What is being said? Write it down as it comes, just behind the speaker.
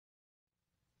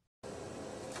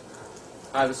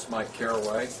Hi, this is Mike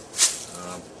Caraway.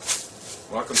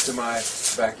 Welcome to my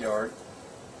backyard.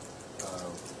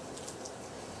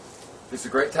 It's a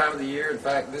great time of the year. In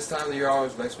fact, this time of the year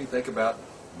always makes me think about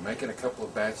making a couple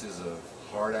of batches of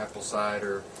hard apple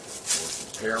cider or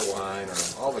some pear wine or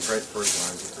all the great fruit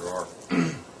wines that there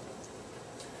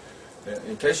are.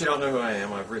 In case you don't know who I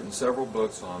am, I've written several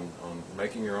books on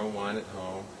making your own wine at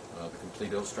home, the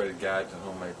Complete Illustrated Guide to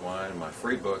Homemade Wine, and my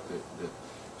free book that is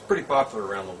pretty popular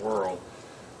around the world,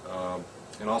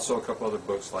 and also a couple other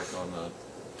books like on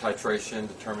titration,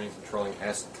 determining and controlling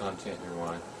acid content in your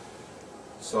wine.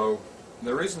 So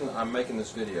the reason I'm making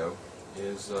this video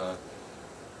is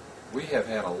we have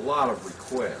had a lot of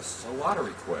requests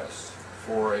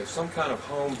for some kind of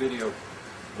home video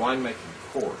winemaking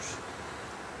course.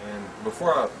 And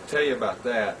before I tell you about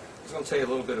that, I'm just going to tell you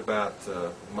a little bit about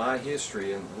my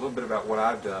history and a little bit about what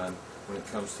I've done when it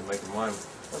comes to making wine.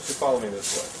 Why don't you follow me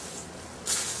this way?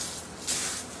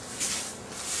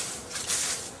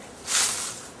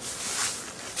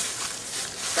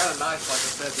 Kind of nice, like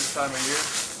I said, this time of year,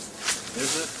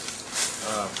 isn't it?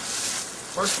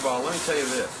 First of all, let me tell you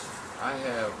this. I'm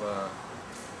going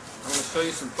to show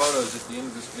you some photos at the end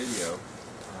of this video.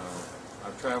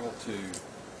 I've traveled to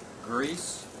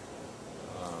Greece,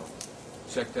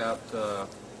 checked out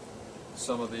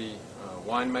some of the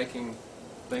winemaking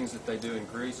things that they do in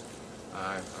Greece.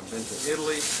 I've been to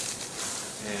Italy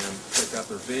and checked out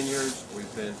their vineyards.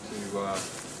 We've been to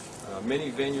many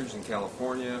vineyards in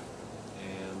California,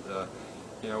 and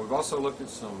we've also looked at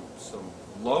some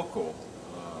local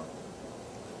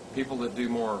people that do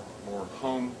more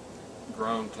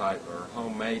homegrown type or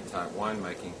homemade type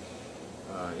winemaking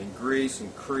in Greece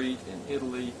and Crete and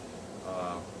Italy.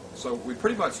 So we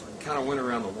pretty much kind of went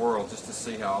around the world just to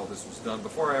see how all this was done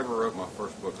before I ever wrote my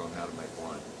first book on how to make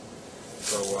wine.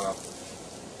 So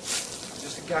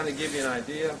just to kind of give you an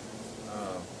idea,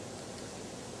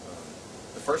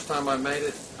 the first time I made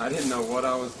it, I didn't know what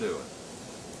I was doing.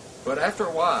 But after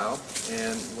a while,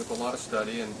 and with a lot of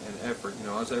study and effort,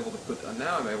 now I'm able to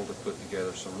put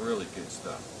together some really good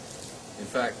stuff. In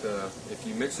fact, if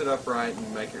you mix it up right and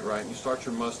you make it right and you start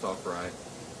your must off right,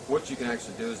 what you can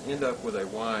actually do is end up with a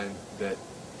wine that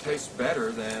tastes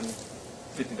better than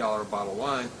 $50 a bottle of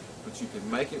wine, but you can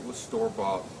make it with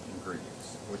store-bought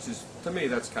ingredients, which is, to me,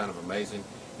 that's kind of amazing,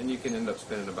 and you can end up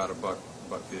spending about $1.50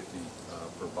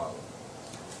 per bottle.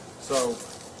 So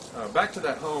back to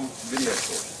that home video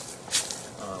course.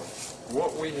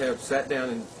 What we have sat down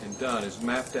and done is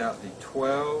mapped out the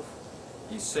 12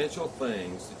 essential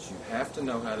things that you have to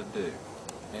know how to do.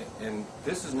 And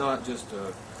this is not just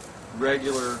a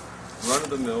regular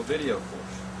run-of-the-mill video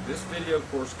course. This video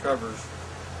course covers,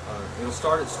 it'll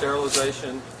start at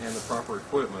sterilization and the proper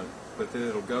equipment, but then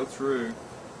it'll go through,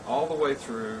 all the way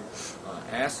through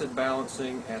acid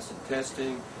balancing, acid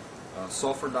testing,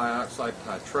 sulfur dioxide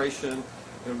titration.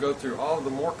 It'll go through all of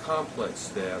the more complex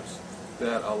steps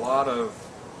that a lot of,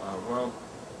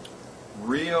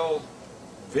 real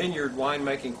vineyard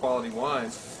winemaking quality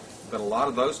wines, that a lot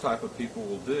of those type of people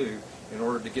will do in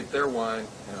order to get their wine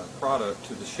product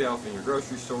to the shelf in your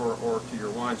grocery store or to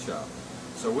your wine shop.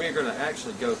 So we're going to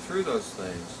actually go through those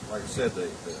things, like I said, the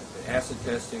acid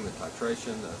testing, the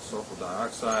titration, the sulfur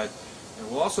dioxide, and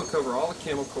we'll also cover all the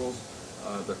chemicals,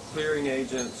 the clearing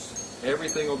agents.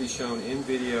 Everything will be shown in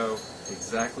video,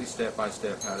 exactly step by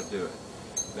step how to do it.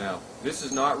 Now, this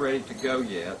is not ready to go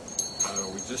yet.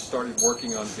 We just started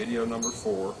working on video number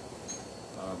 4.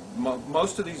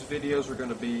 Most of these videos are going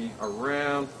to be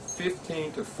around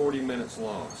 15 to 40 minutes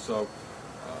long. So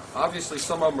obviously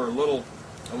some of them are a little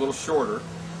shorter,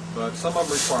 but some of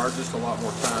them require just a lot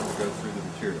more time to go through the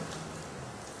material.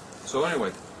 So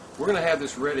anyway, we're going to have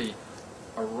this ready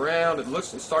around,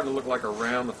 it's starting to look like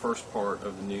around the first part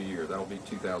of the new year. That'll be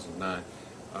 2009.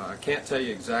 I can't tell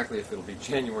you exactly if it'll be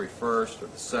January 1st or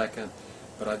the 2nd,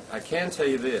 but I can tell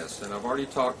you this, and I've already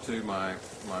talked to my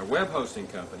web hosting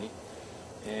company,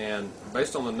 and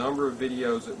based on the number of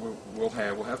videos that we'll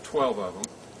have 12 of them,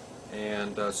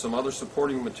 and some other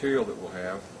supporting material that we'll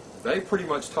have, they pretty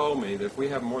much told me that if we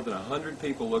have more than 100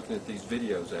 people looking at these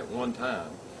videos at one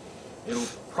time, it'll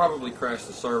probably crash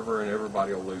the server and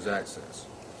everybody will lose access.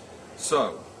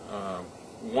 So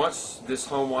once this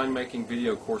home winemaking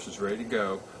video course is ready to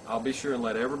go, I'll be sure and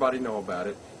let everybody know about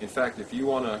it. In fact, if you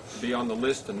want to be on the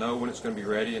list to know when it's going to be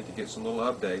ready and to get some little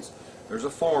updates, there's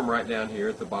a form right down here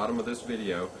at the bottom of this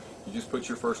video. You just put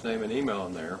your first name and email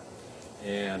in there,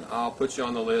 and I'll put you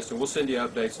on the list, and we'll send you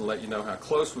updates and let you know how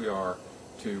close we are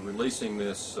to releasing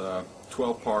this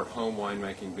 12-part home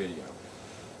winemaking video.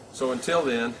 So until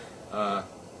then,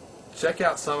 check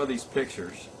out some of these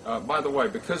pictures. By the way,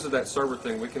 because of that server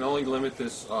thing, we can only limit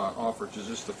this offer to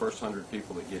just the first 100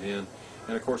 people that get in.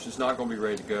 And of course, it's not going to be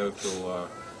ready to go till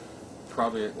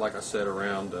probably, like I said,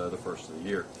 around the first of the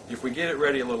year. If we get it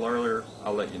ready a little earlier,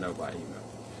 I'll let you know by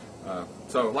email.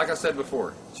 So, like I said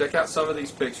before, check out some of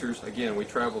these pictures. Again, we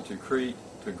traveled to Crete,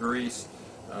 to Greece,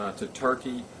 to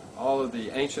Turkey, all of the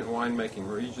ancient winemaking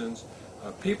regions.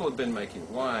 People have been making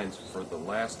wines for the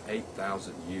last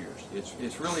 8,000 years.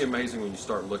 It's really amazing when you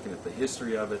start looking at the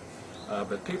history of it.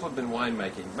 But people have been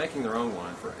making their own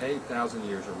wine for 8,000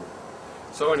 years or more.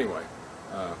 So anyway,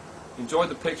 enjoy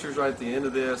the pictures right at the end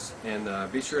of this,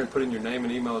 and be sure and put in your name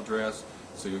and email address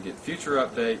so you'll get future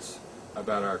updates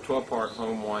about our 12-part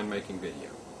home winemaking video.